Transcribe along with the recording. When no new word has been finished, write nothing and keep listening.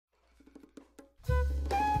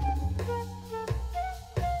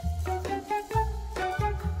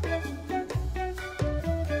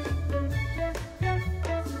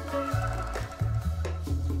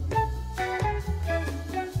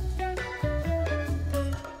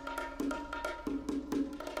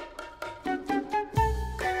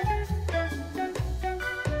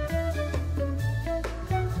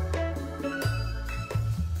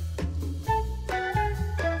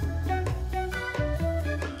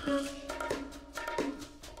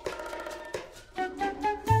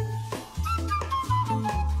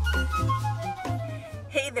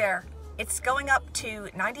It's going up to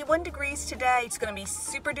 91 degrees today. It's gonna be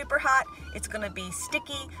super duper hot. It's gonna be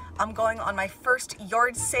sticky. I'm going on my first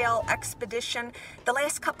yard sale expedition. The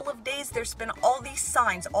last couple of days, there's been all these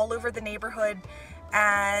signs all over the neighborhood.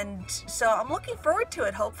 And so I'm looking forward to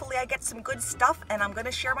it. Hopefully I get some good stuff and I'm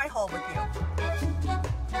gonna share my haul with you.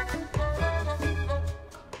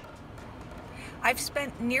 I've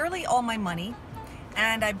spent nearly all my money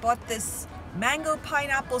and I bought this mango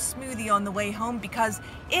pineapple smoothie on the way home because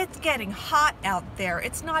it's getting hot out there.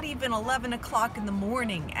 It's not even 11 o'clock in the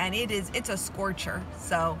morning and it's a scorcher,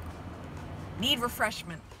 so need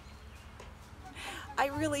refreshment. I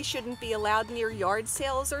really shouldn't be allowed near yard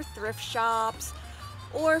sales or thrift shops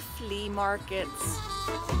or flea markets.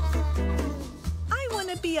 I want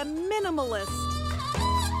to be a minimalist.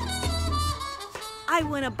 I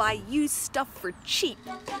want to buy used stuff for cheap.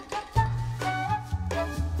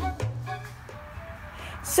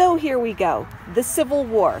 So here we go, The Civil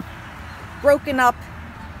War, broken up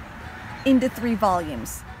into 3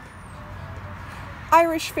 volumes.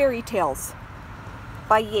 Irish Fairy Tales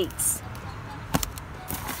by Yeats.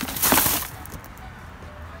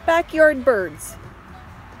 Backyard Birds.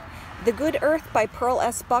 The Good Earth by Pearl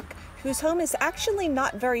S. Buck, whose home is actually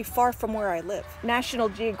not very far from where I live. National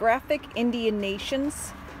Geographic, Indian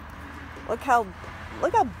Nations. Look how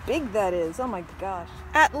big that is, oh my gosh.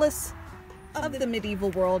 Atlas of the Medieval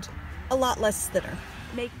World, a lot less thinner.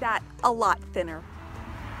 Make that a lot thinner.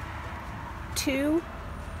 2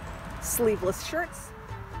 sleeveless shirts,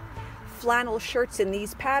 flannel shirts in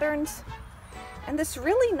these patterns, and this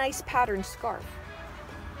really nice patterned scarf.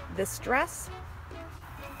 This dress,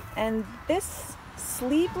 and this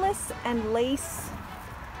sleeveless and lace,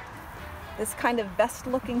 this kind of vest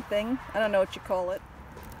looking thing, I don't know what you call it,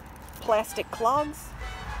 plastic clogs.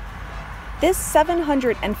 This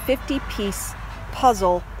 750-piece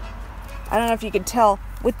puzzle, I don't know if you can tell,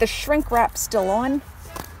 with the shrink wrap still on.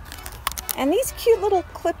 And these cute little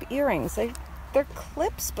clip earrings. They're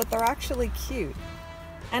clips, but they're actually cute.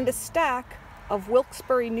 And a stack of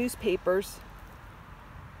Wilkes-Barre newspapers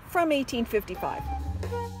from 1855.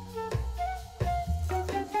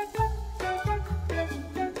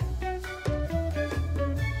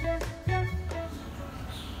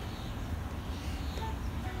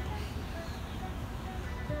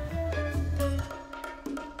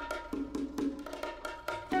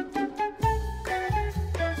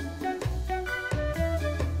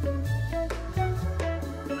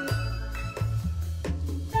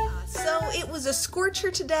 It was a scorcher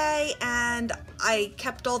today and I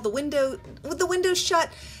kept all the windows shut,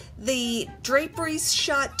 the draperies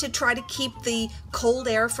shut to try to keep the cold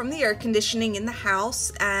air from the air conditioning in the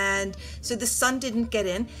house, and so the sun didn't get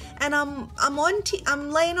in. And I'm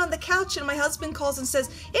laying on the couch and my husband calls and says,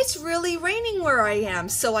 "It's really raining where I am."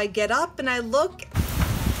 So I get up and I look.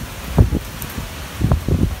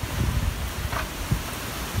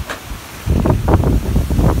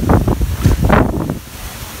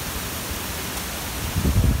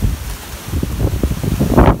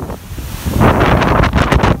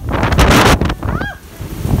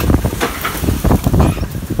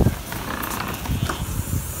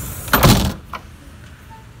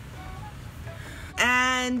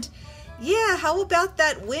 And yeah, how about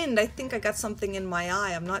that wind? I think I got something in my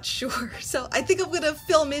eye, I'm not sure. So I think I'm gonna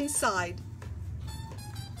film inside.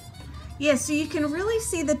 Yeah, so you can really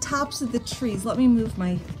see the tops of the trees. Let me move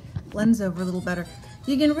my lens over a little better.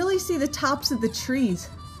 You can really see the tops of the trees.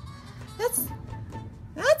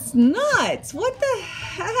 That's nuts. What the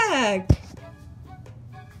heck?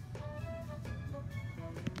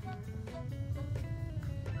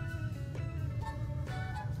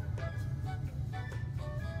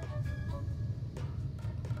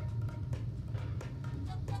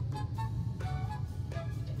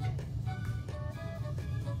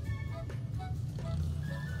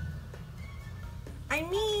 I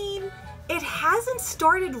mean, it hasn't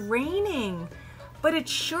started raining, but it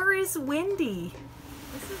sure is windy.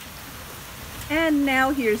 And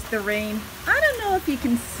now here's the rain. I don't know if you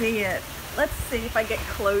can see it. Let's see if I get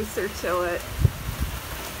closer to it.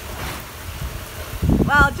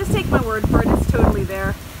 Well, just take my word for it, it's totally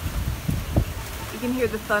there. You can hear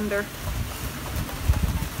the thunder.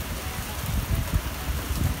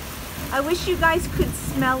 I wish you guys could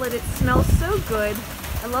smell it. It smells so good.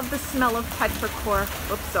 I love the smell of petrichor.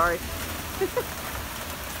 Oops, sorry.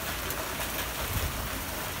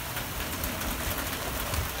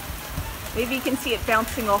 Maybe you can see it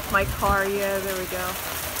bouncing off my car. Yeah, there we go.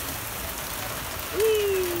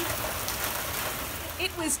 Whee!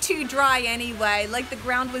 It was too dry anyway. Like the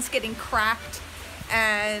ground was getting cracked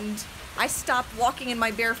and I stopped walking in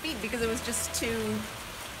my bare feet because it was just too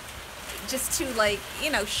like,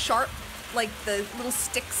 you know, sharp like the little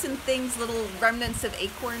sticks and things, little remnants of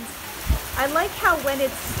acorns. I like how when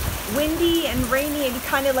it's windy and rainy and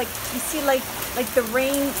kind of like, you see like the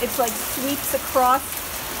rain, it's like sweeps across.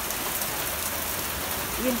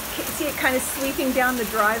 You can see it kind of sweeping down the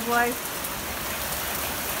driveway.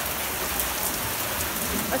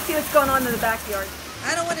 Let's see what's going on in the backyard.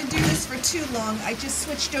 I don't want to do this for too long. I just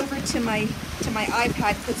switched over to my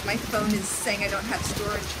iPad because my phone is saying I don't have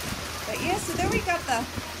storage. But yeah, so there we got the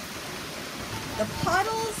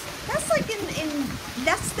puddles. That's like in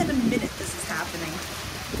less than a minute this is happening.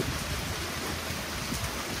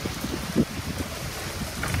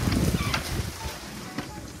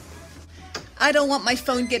 I don't want my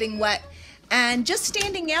phone getting wet. And just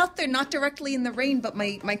standing out there, not directly in the rain, but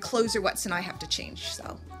my clothes are wet, so now I have to change.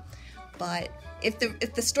 So, but if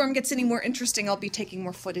the storm gets any more interesting, I'll be taking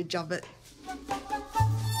more footage of it.